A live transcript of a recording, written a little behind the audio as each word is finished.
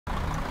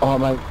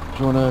Alright mate, do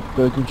you want a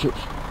burger and chips?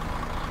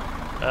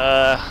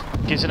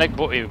 Give us an egg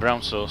butty with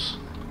brown sauce.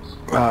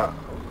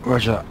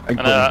 Roger that. Egg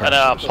And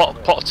a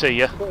pot of tea,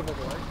 yeah?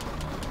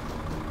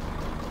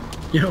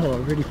 Yo, I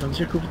really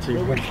fancy a cup of tea.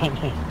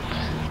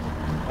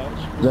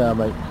 Yeah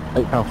mate,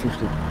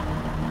 £8.50.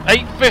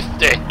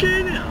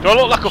 $8.50? Do I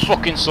look like a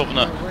fucking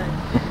southerner?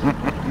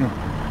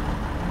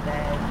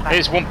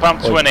 Here's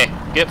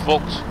 £1.20. Get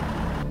fucked.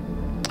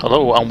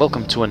 Hello and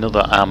welcome to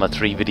another Arma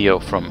 3 video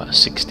from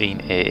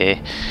 16AA.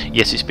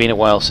 Yes, it's been a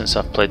while since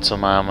I've played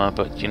some Arma,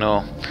 but you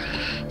know,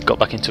 got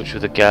back in touch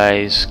with the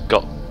guys,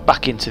 got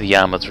back into the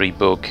Arma 3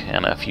 bug,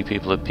 and a few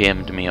people have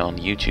PM'd me on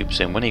YouTube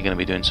saying, when are you going to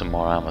be doing some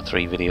more Arma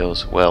 3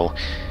 videos? Well,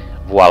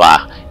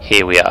 voila,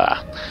 here we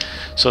are.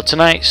 So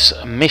tonight's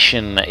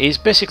mission is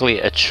basically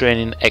a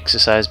training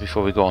exercise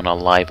before we go on our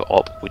live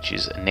op, which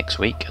is next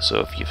week. So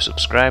if you've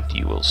subscribed,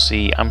 you will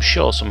see, I'm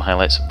sure, some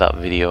highlights of that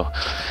video,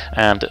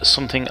 and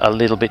something a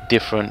little bit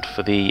different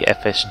for the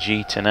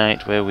FSG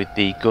tonight. We're with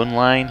the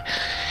Gunline,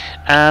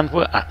 and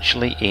we're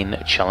actually in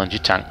Challenger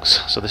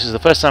tanks. So this is the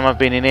first time I've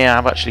been in here.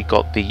 I've actually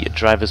got the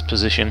driver's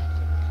position,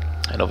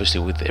 and obviously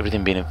with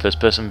everything being in first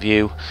person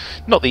view,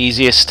 not the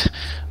easiest,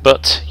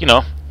 but you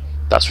know,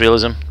 that's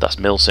realism, that's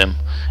milsim.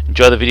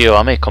 Enjoy the video.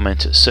 I may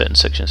comment at certain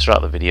sections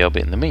throughout the video,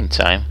 but in the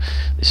meantime,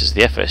 this is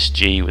the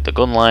FSG with the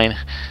Gunline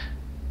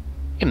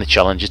in the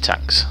Challenger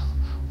tanks.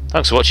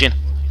 Thanks for watching.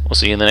 We'll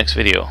see you in the next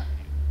video.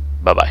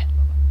 Bye bye.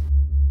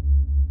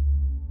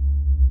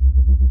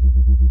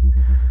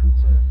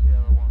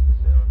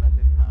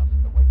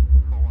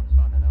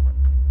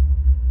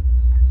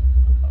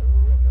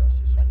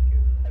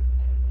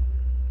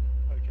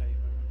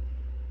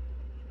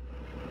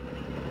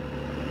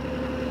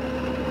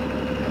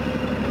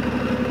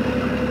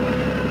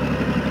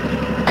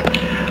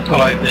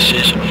 Hello, this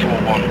is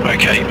 4-1,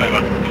 okay,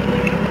 over.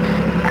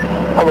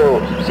 Hello,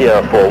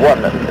 Sierra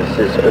 4-1, this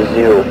is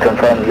 0,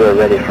 confirm you are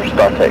ready for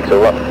StarTex,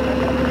 over.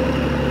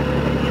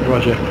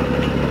 Roger.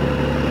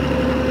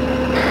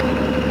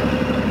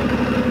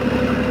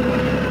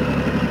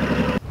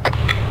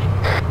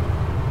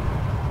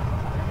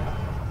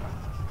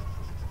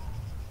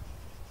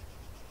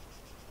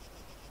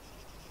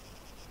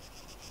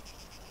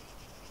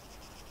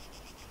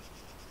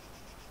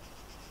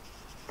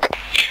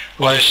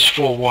 Hello, this is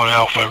 4-1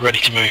 Alpha, ready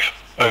to move.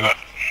 Over.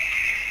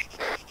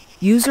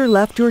 User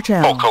left your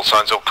channel. All call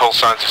signs,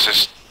 this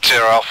is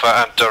 0 Alpha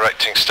and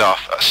directing staff.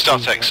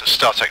 StarTex.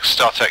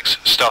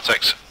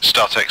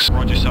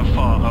 Roger so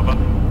far, over.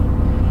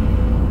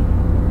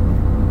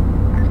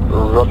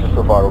 Roger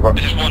so far, over.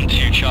 This is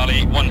 1-2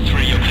 Charlie,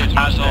 1-3, you're clear to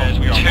resolve.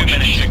 We are 2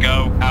 minutes to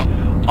go. Out.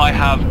 I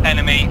have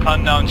enemy,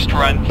 unknown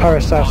strength.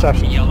 Paris,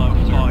 south. Yellow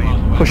 5.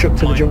 Push up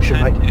to the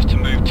junction, mate. Is to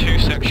move 2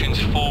 sections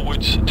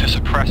forwards to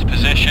suppress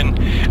position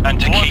and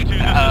to keep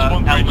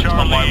elements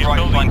on my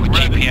right flank with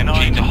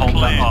GPMG to hold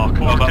that arc.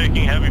 Over.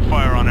 Taking heavy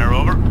fire on air,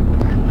 over.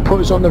 Put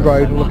us on the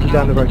road and looking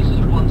down the road.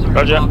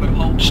 Roger.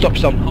 Stop.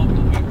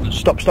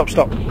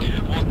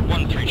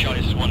 1-3 Charlie,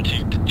 this is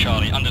 1-2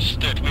 Charlie,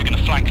 understood. We're going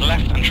to flank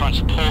left and try and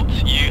support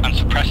you and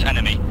suppress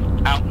enemy.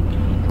 Out.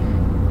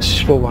 This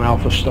is 4-1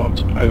 Alpha,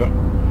 stopped. Over.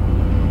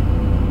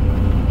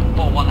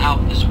 4-1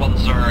 Alpha, this is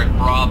 1-0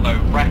 Bravo.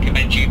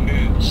 Recommend you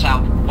move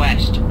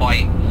southwest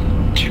by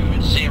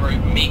 20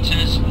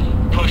 meters.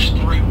 Push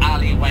through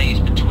alleyways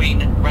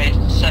between red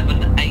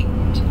 7, 8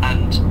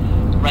 and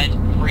red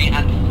 3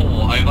 and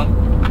 4. Over.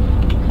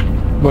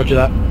 Roger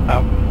that.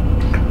 Out.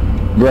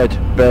 Red,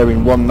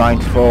 bearing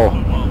 194.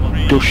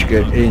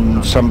 Dushka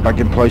in sandbag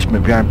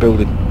emplacement behind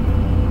building.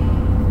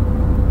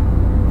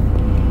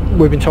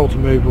 We've been told to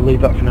move, we'll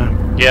leave that for now.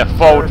 Yeah,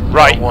 forward,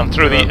 right, and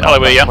through the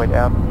alleyway,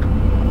 yeah?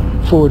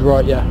 Forward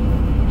right, yeah.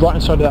 Right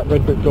inside of that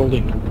red brick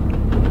building.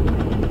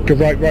 Go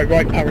right,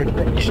 Aaron.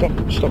 Right, stop.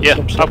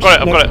 Yeah, Stop.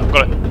 I've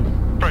got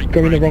it.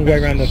 Going the wrong way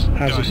around the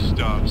houses.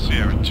 Start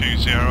Sierra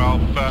 20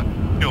 Alpha.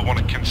 You'll want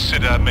to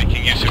consider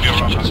making use of your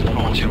Arma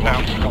 40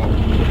 pounds.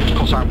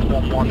 Call sign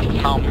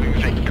 1-1, now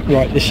moving.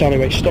 Right, this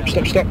alleyway. Stop.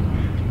 9,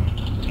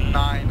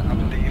 I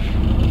believe.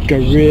 Go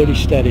really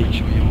steady.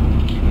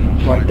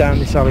 Right, down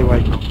this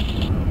alleyway.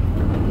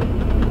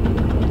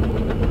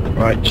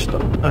 Right,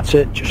 stop. That's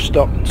it, just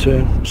stop and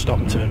turn.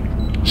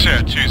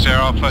 Sierra 20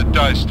 Alpha,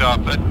 die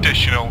stop,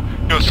 additional.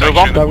 Your Move section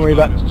on. Don't worry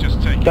about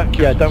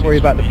don't worry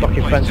about the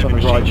fucking fence on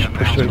the right, just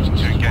push through.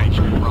 To engage.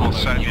 All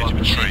set the edge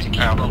of a tree.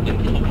 Out.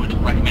 Forward.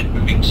 Recommend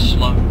moving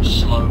slow.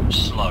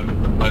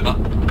 Over.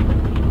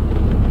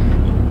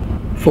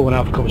 4-1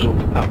 Alpha comes up.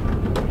 Out.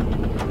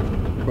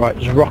 Right,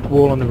 there's a rock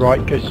wall on the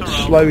right. Go as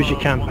slow as you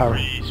can,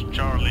 Parry.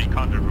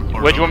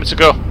 Where do you want me to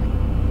go?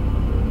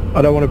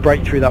 I don't want to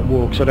break through that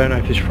wall because I don't know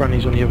if there's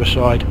friendlies on the other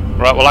side.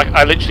 Right, well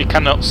I literally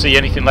cannot see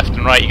anything left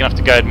and right. You're going to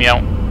have to guide me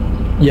out.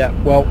 Yeah,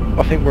 well,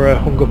 I think we're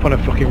hung up on a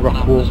fucking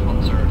rock wall.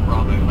 1-0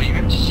 Bravo. Are you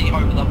able to see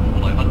over the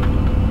wall?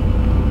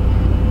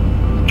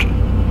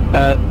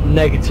 Over.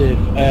 Negative.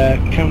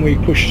 Can we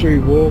push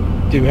through wall?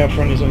 Do we have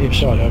friendlies on the other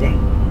side? Over.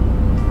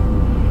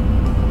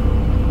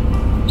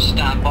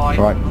 Stand by.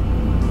 Right.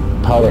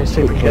 Power, Let's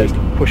see if we can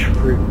push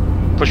through.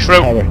 Push through.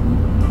 Power.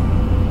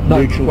 No,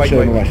 Neutral, wait.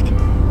 turn left.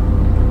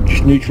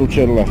 Just neutral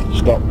to the left,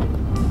 stop.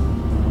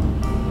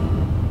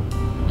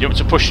 You want me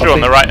to push through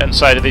on the right hand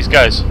side of these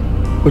guys?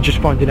 We're just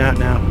finding out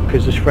now,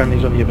 because there's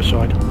friendlies on the other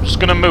side. I'm just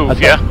going to move,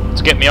 yeah?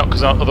 To get me out,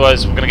 because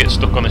otherwise we're going to get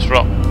stuck on this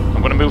rock.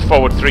 I'm going to move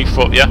forward 3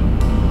 foot, yeah?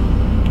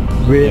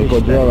 Really? Yeah,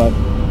 good, you're alright.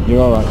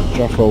 You're alright.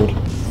 Drive forward.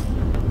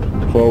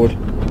 Forward.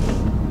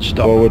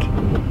 Stop. Forward.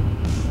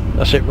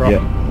 That's it, Rob.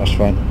 Yeah, that's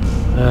fine.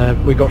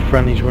 We got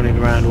friendlies running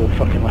around all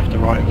fucking left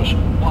and right of us.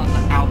 1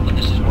 Alpha,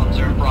 this is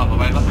 10 Bravo,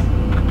 over.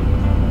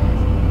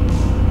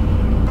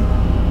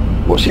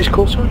 What's his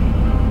call, sorry?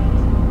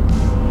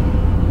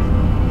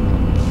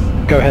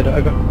 Go ahead,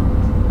 over.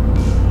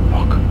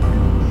 Fuck.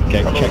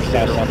 Okay, check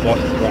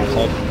south-southwest, right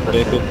side,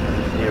 vehicle.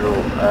 Zero,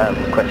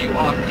 question. You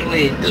are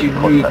cleared to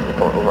move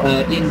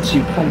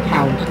into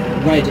compound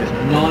red 9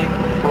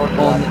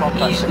 on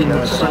the eastern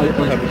side of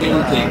the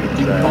building.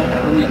 Do not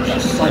reach the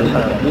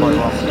southern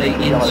wall, stay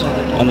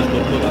inside.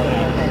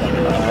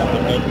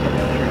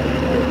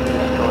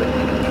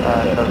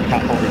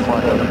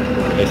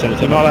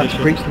 We're not allowed to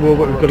breach the wall,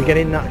 but we've got to get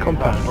in that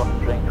compound.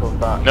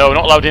 No, we're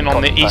not allowed in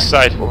on the east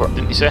side,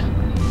 didn't you say?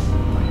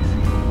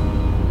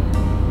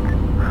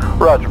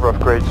 Roger, rough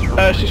grades.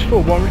 This is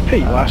 4-1,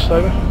 repeat, last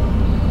over.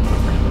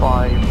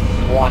 5,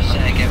 1,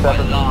 7,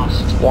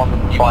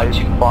 1, 5,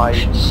 5,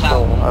 4,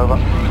 over.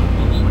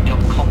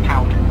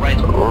 Compound red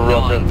 9.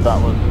 Roger, that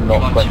was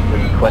not question. The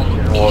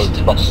question was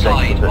the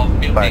side of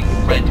building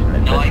red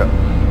 9.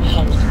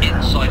 Hold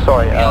inside.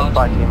 Sorry,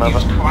 side team over.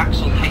 Use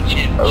coaxial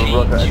HM.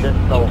 Roger,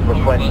 additional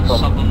request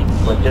from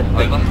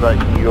logistics that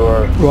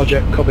you're...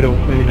 Roger, copied all,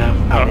 moving out.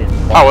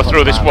 Power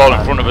through this wall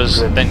in front of us,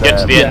 then get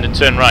to the end and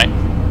turn right.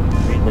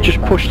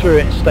 Just push through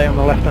it and stay on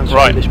the left hand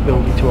side of this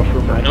building to offer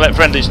a break. And let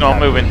friendlies know I'm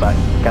moving.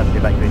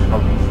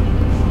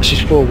 This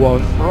is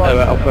 4-1,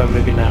 Alpha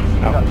moving now.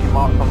 Out.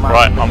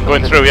 Right, I'm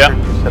going through, yeah?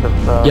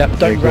 Yep,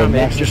 don't ram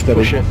it, just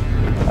push it.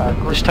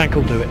 This tank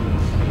will do it.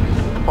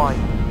 5,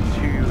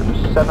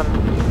 2, 7,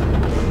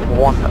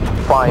 1,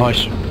 5,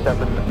 Nice.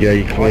 7. Yeah,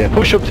 you're clear.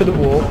 Push up to the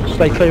wall,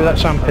 stay clear of that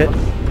sand pit.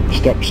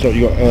 Stop,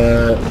 you got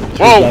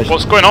Whoa,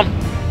 what's going on?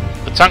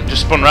 The tank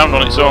just spun round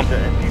on its own.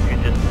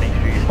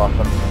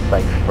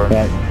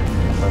 Right.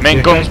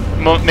 Main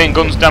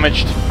guns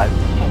damaged.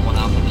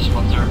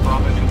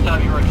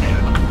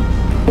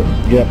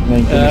 Yeah,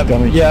 main gun is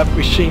damaged. Yeah,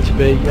 we seem to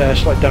be.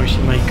 Slight damage to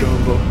the main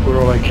gun, but we're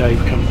all okay.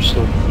 We can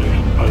still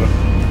move. Over.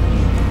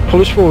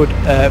 Pull us forward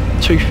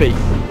 2 feet,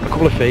 a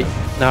couple of feet.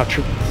 Now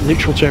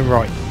neutral turn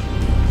right.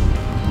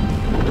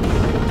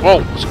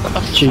 Whoa!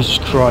 Jesus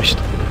Christ.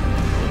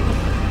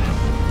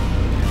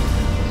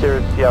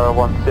 0 Sierra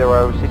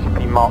 10,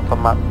 CCP marked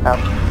on map out.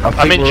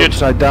 I think we're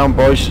upside down,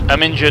 boys.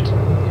 I'm injured.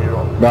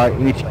 Right,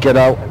 we need to get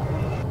out.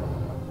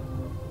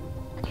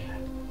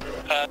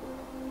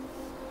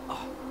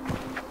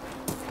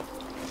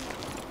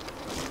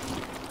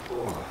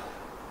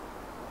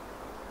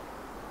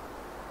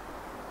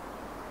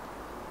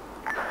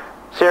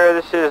 Sierra,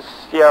 this is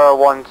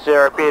Sierra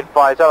 10. Be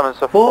advised,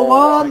 elements of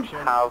 4-1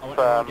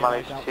 have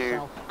managed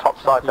to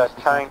topside their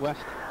tank.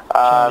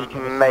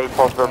 May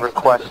possibly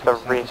request a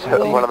reset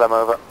one of them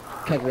over.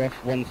 Cover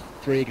off 1-3,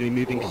 going to be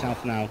moving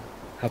south now.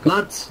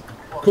 Lads,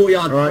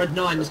 courtyard, red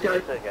 9, let's go.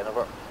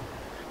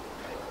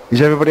 Is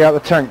everybody out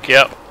the tank?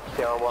 Yep.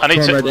 I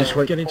need to...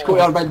 Get into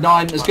Courtyard, red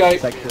 9, let's go.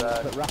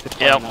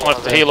 Yeah, I'll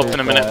have to heal up in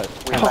a minute.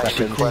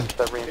 Section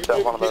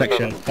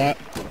 5.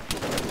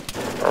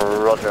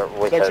 Roger,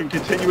 Section,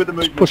 continue with the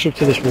movement. push up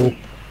to this wall.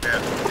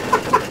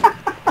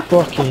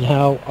 Fucking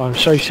hell, I'm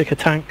so sick of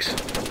tanks.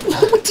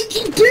 What did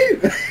you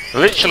do?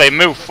 Literally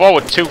moved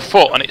forward 2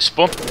 foot and it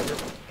spun.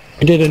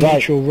 We did a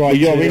neutral right.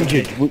 You're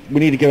injured. We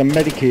need to get a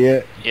medic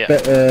here.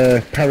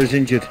 Yeah. Para's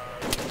injured.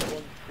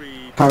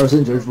 Para's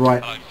injured,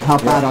 right. How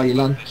bad are you,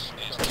 Lon?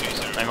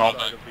 Hang on.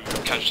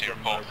 Casualty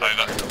report,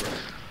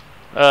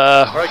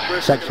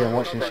 over. Section,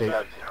 watch and see.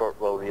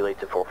 Will relay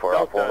to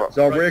 4-4 Is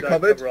our rear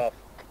covered?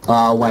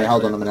 Wait,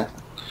 hold on a minute.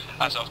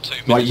 As of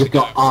 2 Right, you've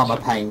got armour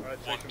pain.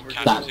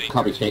 That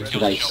can't be fixed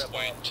today.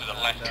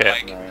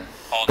 Okay.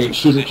 It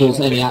shouldn't cause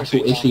any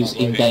actual issues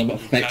in-game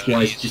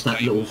effect-wise, just that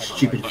little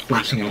stupid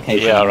flashing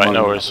occasion. Yeah, right,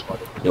 no worries.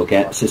 You'll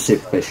get, it's a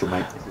superficial,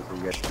 mate.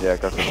 Yeah,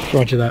 go for it.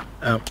 Roger that,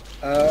 out.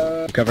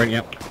 Covering,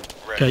 yep.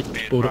 Okay,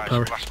 board up,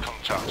 Para. Last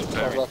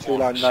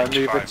contact.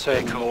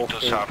 Vehicle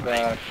does have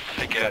a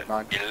figure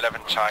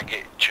 11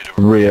 target to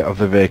the Rear of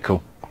the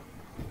vehicle.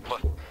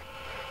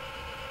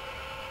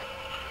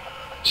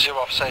 Zero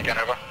off, say again,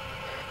 over.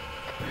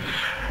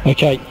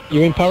 Okay,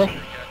 you in, Para?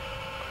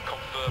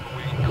 Confirm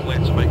we clear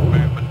to make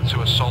movement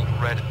to assault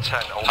red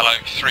 10. Hello,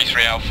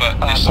 3-3 Alpha.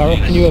 Para,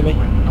 can you hear me?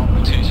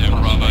 2-0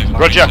 Bravo.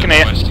 Roger, I can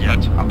hear.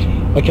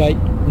 Okay,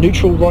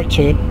 neutral right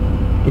turn.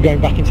 We're going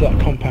back into that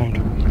compound.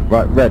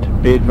 Right,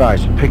 Red, be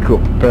advised, pick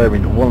up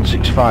bearing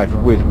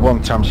 165 with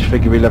 1 times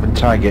figure 11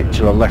 target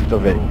to the left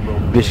of it.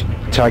 This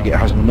target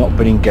has not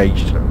been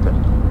engaged.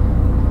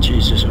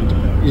 Jesus,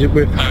 is it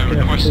with...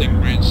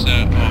 Requesting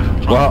reset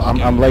of... Well,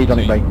 I'm laid on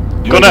it, mate.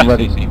 Gunner!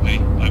 Ready.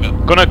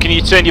 Gunner, can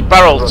you turn your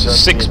barrel to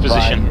 6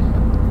 position?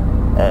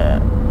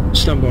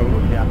 Stand by.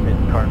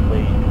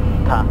 Currently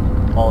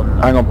tapped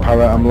Hang on,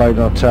 Parrot, I'm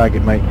loading on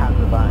target, mate.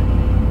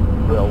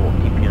 We'll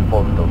keep you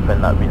informed of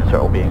when that means it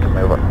will be incoming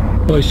over.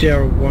 Hello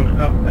Sierra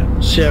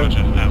 1, Sierra.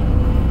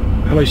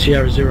 Hello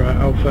Sierra 0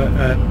 Alpha,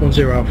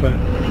 10 Alpha.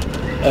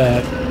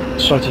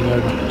 Sighting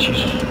over.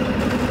 Jesus.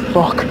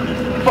 Fuck!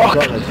 Fuck!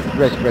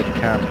 Red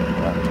card.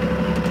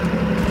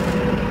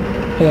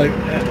 Hello,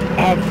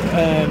 have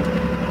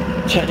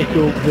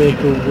technical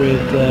vehicle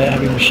with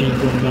heavy machine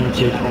gun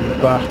mounted on the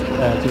back.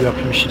 Do we have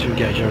permission to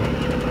engage? Over.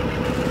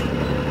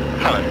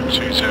 Hello,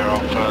 20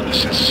 Alpha,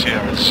 this is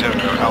Sierra 0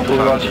 Alpha.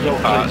 No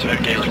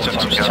units at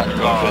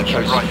large,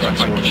 right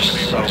flank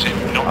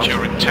using, not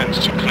your intent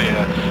to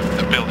clear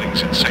the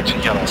buildings in sector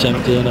yellow. It's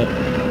empty, innit?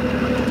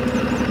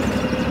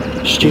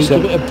 Stu,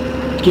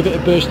 give it a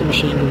burst of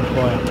machine gun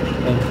fire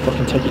and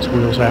fucking take its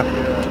wheels out.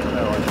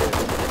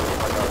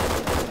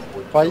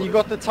 Well, you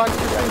got the tank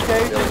to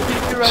engage and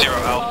keep your 0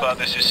 Alpha,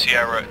 this is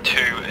Sierra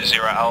 2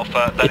 0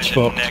 Alpha. That is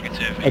a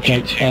negative.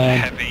 Okay,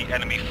 heavy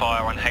enemy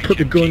fire on HQ. put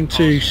the gun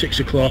to 6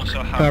 o'clock.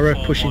 Para,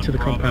 push into the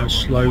compound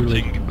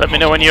slowly. Let me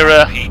know when you're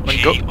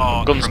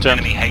guns turn.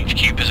 Enemy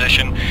HQ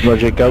position.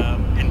 Roger, go.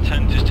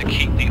 Intent is to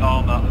keep the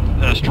armour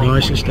strong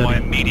Nice and points on my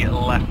steady. immediate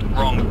left,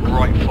 wrong,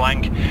 right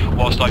flank,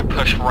 whilst I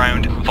push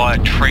round via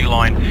tree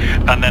line,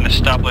 and then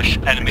establish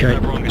enemy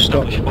wrong.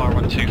 Establish fire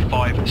on 2,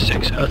 5,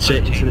 6. That's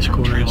it. Into this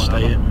corner and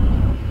stay here.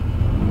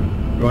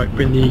 Right,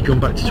 bring the gun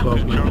back to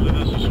 12,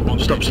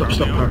 mate. Stop,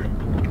 Para.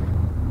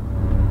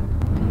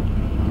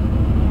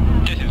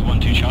 This is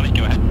 1-2 Charlie,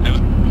 go ahead,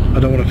 over. I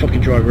don't want to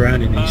fucking drive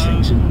around in these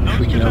things and if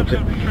we can help it.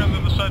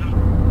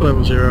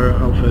 Level 0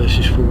 Alpha, this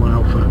is 4-1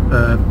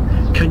 Alpha.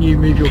 Can you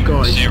move your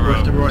guys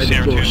left and right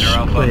of the bus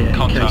clear in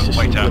case this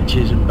thing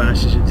glitches and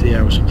bounces into the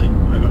air or something?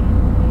 Over.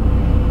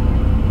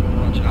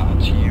 Roger, out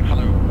to you.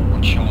 Hello,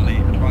 1 Charlie.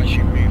 Advise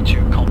you move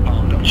to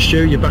compound.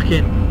 Stu, you're back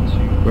in.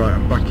 Right,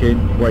 I'm back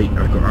in. Wait,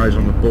 I've got eyes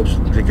on the bus.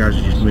 The guys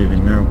are just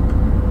moving now.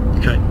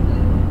 Okay.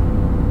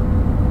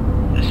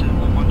 This is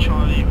 1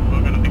 Charlie.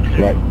 We're going to be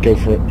clear. Right, go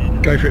for it.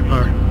 Go for it,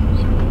 Para.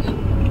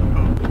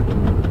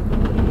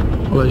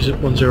 Hello,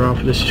 10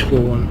 Alpha, this is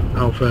 4-1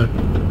 Alpha.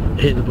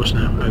 Hitting the bus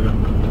now, over.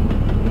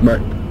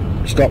 Right,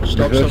 stop.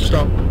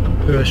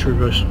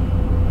 Reverse.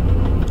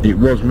 It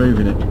was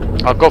moving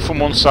it. I'll go from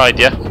one side,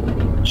 yeah?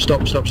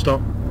 Stop.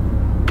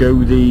 Go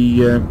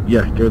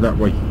go that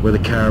way, where the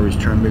car is.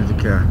 Try and move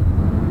the car.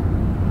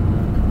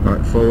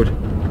 Right, forward.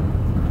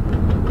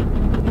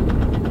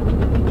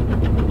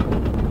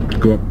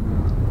 Go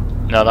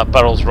on. No, that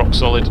barrel's rock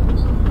solid.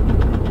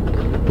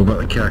 What about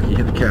the car? Can you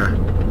hit the car?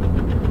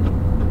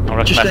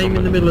 Just aim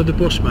in the middle of the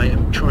bus, mate,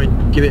 and try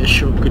and give it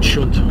a good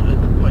shunt,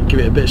 and like give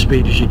it a bit of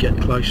speed as you get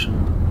close.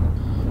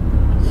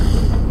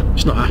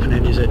 It's not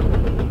happening, is it?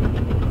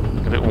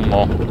 Give it one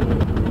more.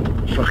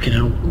 Fucking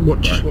hell!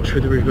 Watch for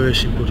the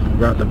reversing, bud.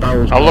 Right, the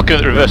barrel's. I'll look at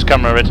the reverse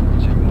camera, Red.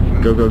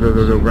 Go!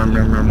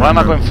 Ram! Why am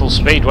I going full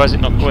speed? Why is it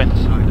not going?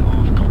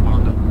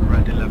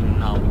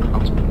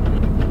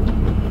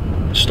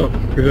 Stop.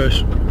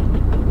 Reverse.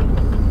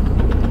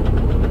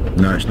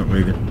 No, it's not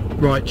moving.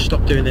 Right,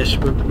 stop doing this.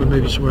 We're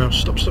moving somewhere else.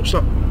 Stop.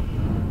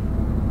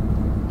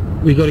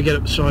 We've got to get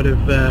up the side of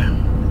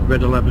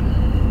Red 11.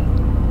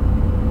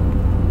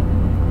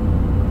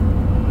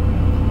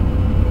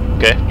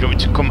 Okay, do you want me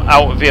to come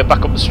out of here,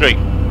 back up the street?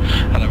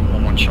 Hello,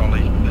 1-1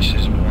 Charlie. This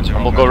is 1-0.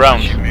 And we'll go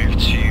round. You move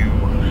to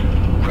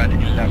Red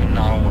 11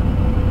 now.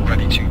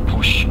 Ready to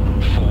push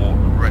for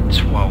Red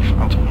 12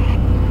 out.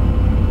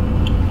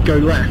 Go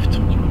left. Do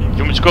you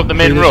want me to go up the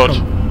main road?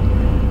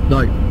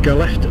 No, go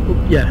left.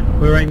 Yeah,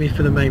 we're aiming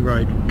for the main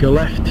road. Go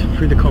left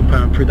through the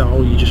compound, through that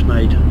hole you just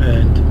made,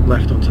 and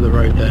left onto the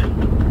road there.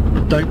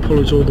 Don't pull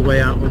us all the way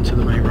out onto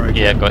the main road.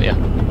 Yeah, got you.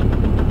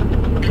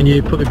 Can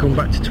you put the gun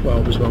back to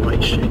 12 as well,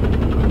 mate?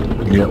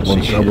 Yeah,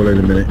 once I will in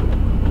a minute.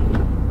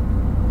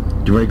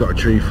 You've already got a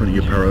tree in front of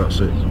your Para, that's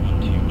it.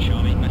 1-2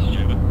 Charlie, message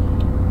over.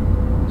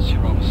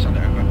 0 send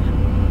it over.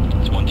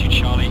 It's 1-2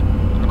 Charlie.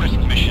 Request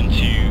permission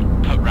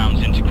to put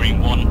rounds into green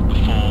 1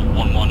 before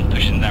 1-1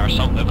 pushing their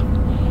assault over.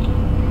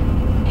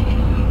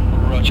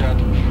 Roger.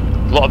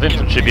 A lot of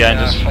infantry behind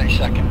us. 30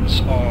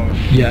 seconds of...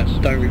 Yeah,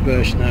 don't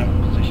reverse now.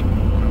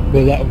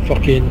 We'll let them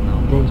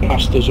fucking run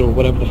past us or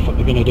whatever the fuck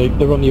they're going to do.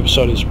 They're on the other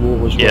side of this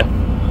wall as well.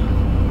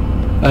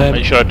 Yeah.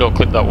 Make sure I don't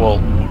clip that wall.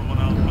 4-1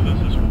 Alpha,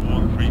 this is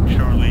 1-3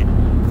 Charlie.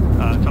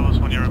 Tell us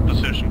when you're in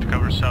position to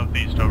cover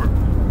southeast, over.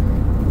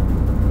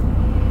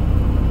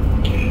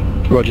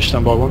 Roger,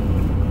 stand by 1.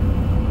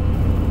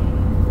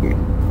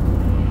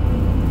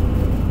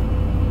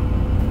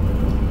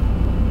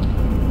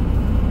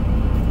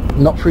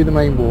 Not through the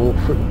main wall,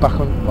 back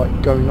on,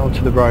 like going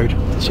onto the road.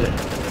 That's it.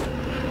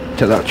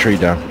 Take that tree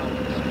down.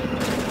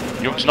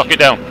 You want to knock it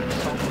down?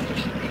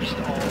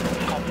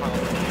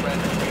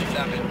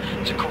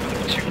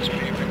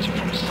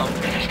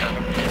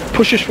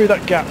 Push us through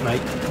that gap,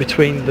 mate,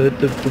 between the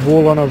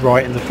wall on our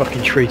right and the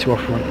fucking tree to our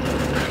front.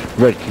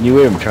 Red, can you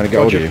hear him trying to get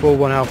hold of you? Roger,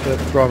 4-1 Alpha,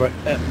 Bravo.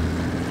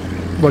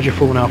 Roger,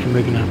 4-1 Alpha,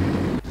 moving now.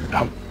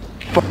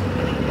 Fuck.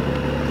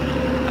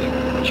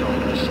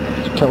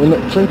 Can't we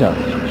knock the tree down?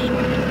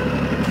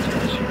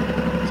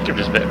 It's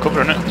giving us a bit of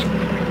cover, isn't it?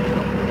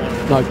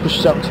 No, push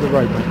us out onto the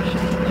road, mate.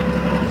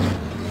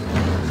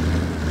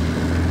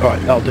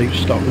 Alright, that'll do.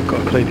 Stop. We've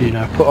got a clear view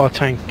now. Put our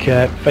tank,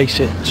 face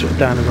it sort of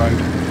down the road.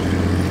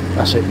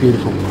 That's it.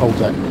 Beautiful. Hold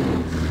that.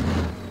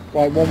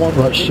 Right, 1-1.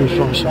 Right, Stu,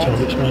 find some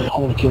targets, mate. I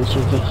want to kill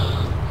something.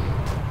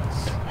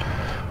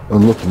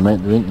 I'm looking,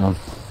 mate. There ain't none.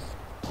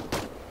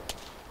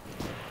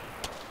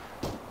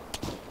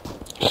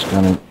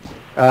 Scanning.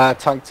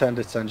 Tank turned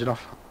its engine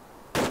off.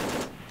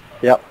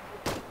 Yep.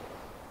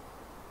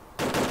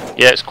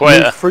 Yeah, it's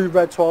quieter. Move through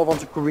red 12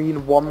 onto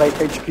green 1, make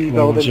HQ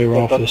building. 0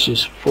 Alpha, this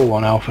is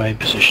 4-1 Alpha in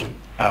position.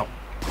 Out.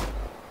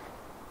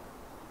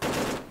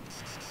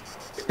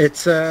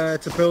 It's a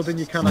building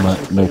you can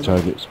actually No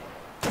targets.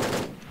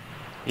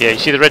 Yeah, you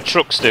see the red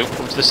trucks, Stu?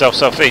 Come to the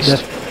south-southeast. Yeah.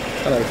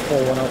 Hello,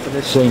 4-1 Alpha,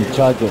 this Same is...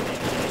 target.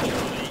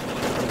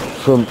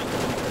 Front.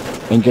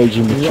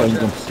 Engaging with train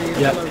gun.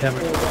 Yeah, 4-1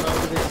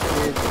 Alpha,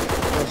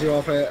 this is 0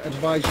 Alpha,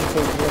 advise you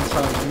for 1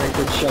 time to make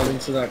a shell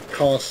into that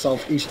car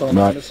southeast on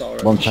Right,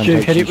 Minnesota. 1 time. Stu,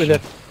 hit it with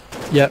it.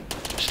 Yep,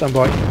 stand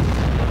by.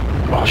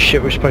 Oh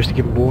shit, we're supposed to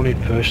give a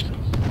warning first.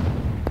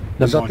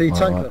 Is that the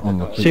tank?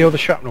 Right, see all the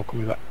shrapnel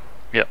coming back?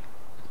 Yep.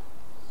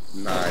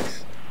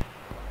 Nice.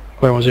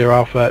 0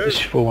 Alpha, this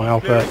is 4-1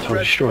 Alpha, time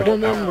destroyed.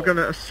 1-1, we're going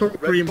to assault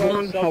green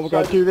 1. How we're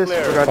going to do this,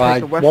 we're going to Right,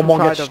 take the western 1-1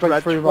 side gets of straight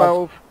red through,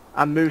 12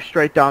 and move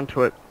straight down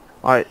to it.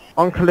 Alright,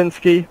 on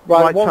Kalinsky,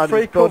 Right, right side of 1-3,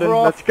 this building, cover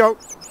off. let's go.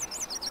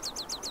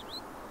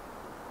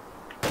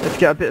 Let's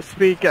get a bit of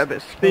speed,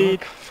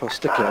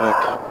 Stick it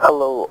out.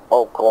 Hello,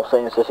 all call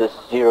signs. This is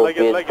 0 Leg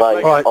it, leg it, by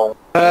leg it. Right. all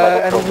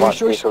Any medical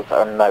issues? vehicles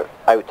are now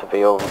out to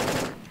be over.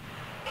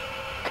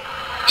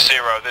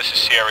 0, this is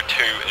Sierra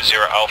 2,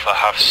 0 Alpha,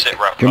 have sit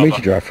rep. Can we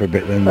drive for a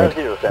bit then, Red?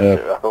 0 sit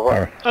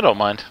over. I don't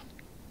mind.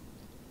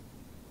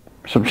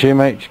 It's up to you,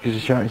 mate, because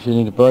it's shouting if you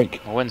need a break.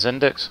 Well, when's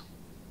index?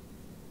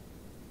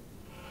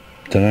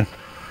 Dunno.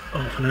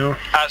 Half an hour.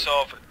 As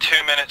of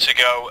 2 minutes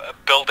ago,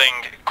 building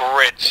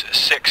grids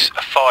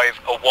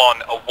 651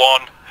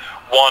 1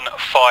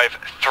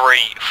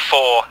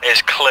 1534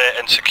 is clear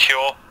and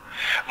secure.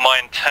 My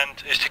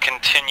intent is to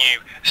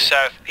continue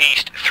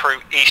southeast through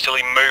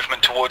easterly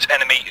movement towards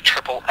enemy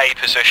AAA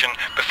position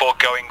before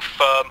going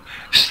firm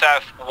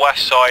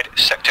southwest side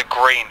sector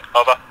green.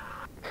 Over.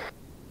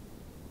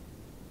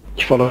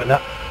 You following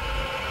that?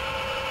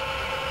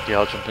 Yeah,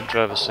 I'll jump in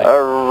driver's seat.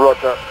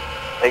 Roger.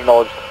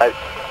 Acknowledged. Out.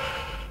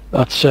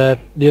 That's the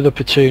other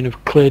platoon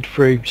have cleared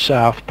through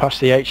south, past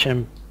the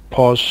HM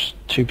POS,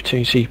 2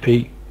 platoon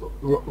CP,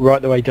 right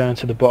the way down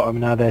to the bottom.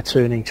 Now they're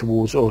turning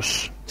towards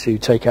us to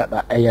take out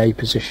that AA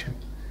position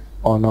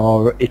on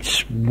our,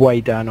 it's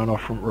way down on our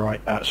front right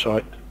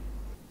outside.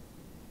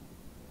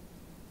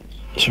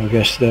 So I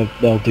guess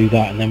they'll do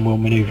that and then we'll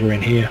manoeuvre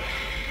in here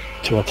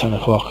to our 10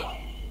 o'clock.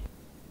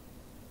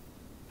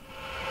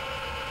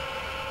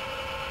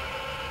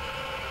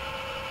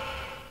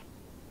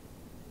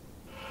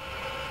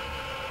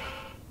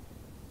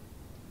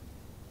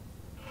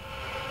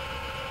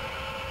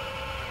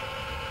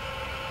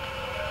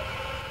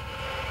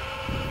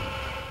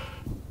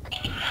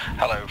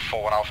 Hello,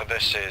 4-1 Alpha,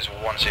 this is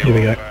 10 Here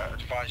we go.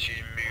 Advise you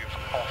move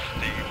off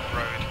the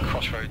road,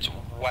 crossroads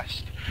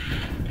west,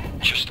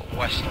 just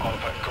west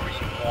of Green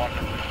 1.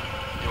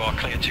 You are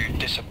clear to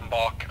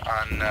disembark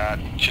and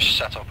just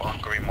set up on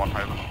Green 1,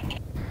 over.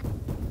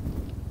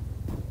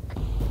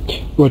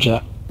 Roger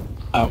that.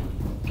 Out.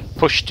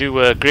 Push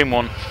to green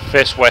 1,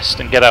 face west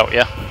and get out,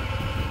 yeah?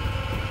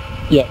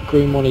 Yeah,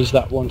 green 1 is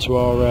that one to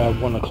our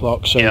 1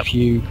 o'clock, so Yep. if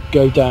you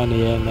go down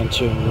here and then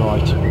turn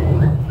right,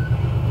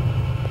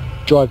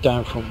 drive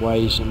down front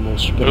ways and we'll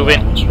spin Move around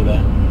in. once we're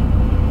there.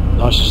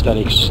 Nice and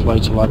steady, 'cause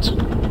later lads.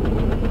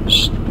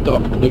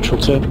 Stop, neutral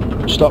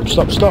turn. Stop,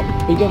 stop, stop.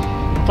 Be done.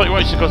 I thought you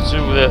wanted to go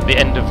to the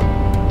end of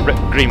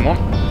green 1.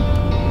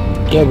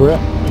 Yeah, we're up.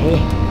 We're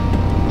here.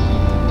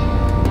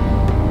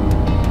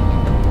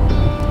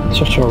 It's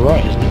off to our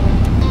right, isn't it?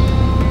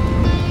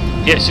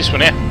 Yeah, it's this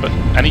one here, but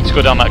I need to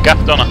go down that gap,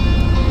 don't I?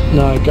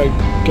 No, go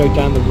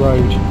down the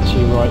road to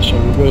your right, so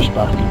reverse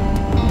back.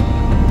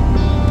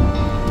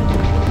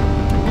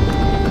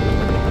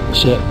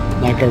 That's it.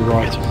 Now go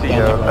right.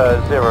 Down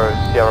the road.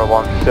 0 Sierra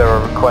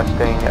 10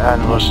 requesting and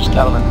Nice and steady.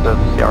 elements of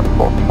Sierra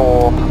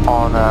 44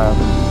 on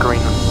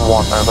Green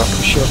 1, over.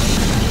 Sure.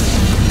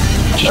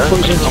 Just put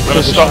us into I'm going to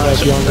position stop. there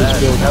behind these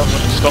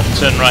buildings. Stop,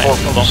 turn right.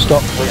 Hold on.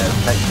 Stop.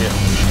 Next year.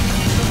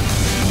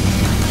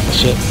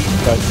 That's it.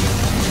 Go.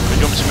 Where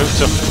do you want me to move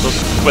to?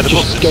 Where the bus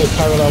Just is? go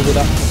parallel with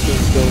that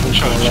fucking building. to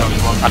our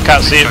left. I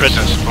can't see it, Red. Is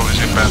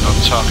inbound on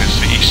targets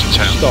to east of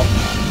town. Stop.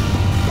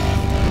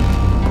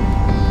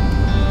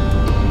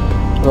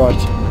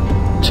 Right.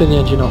 Turn the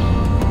engine off.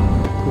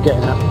 We're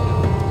getting out.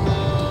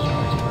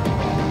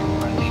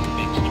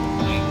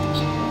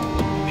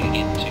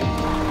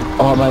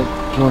 Alright, mate,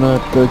 do you want a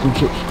burger and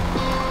chips?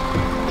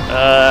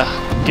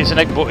 Give us an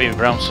egg butty with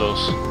brown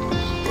sauce.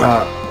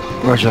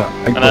 Roger.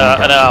 And a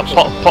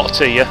pot of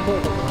tea, yeah?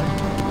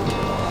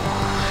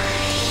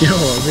 You know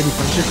what, I really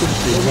fancy a cup of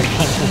tea.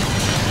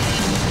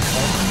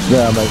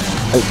 Yeah, mate,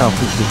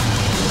 £8.50.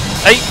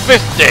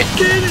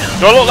 $8.50?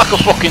 Do I look like a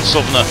fucking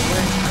southerner?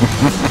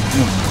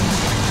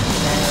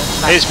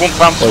 Here's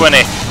 £1.20.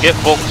 Get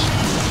fucked.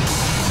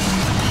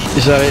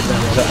 Is that it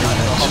then? Is that it?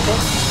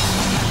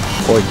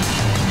 Oi.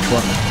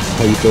 What?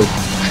 How you doing?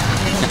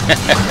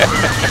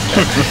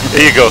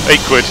 Here you go,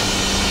 £8.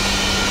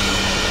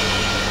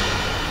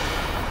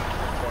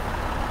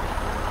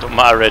 Don't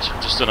matter, Red.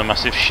 I've just done a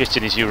massive shit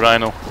in his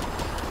urinal.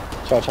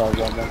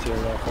 Charlie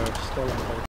 110 first. Still on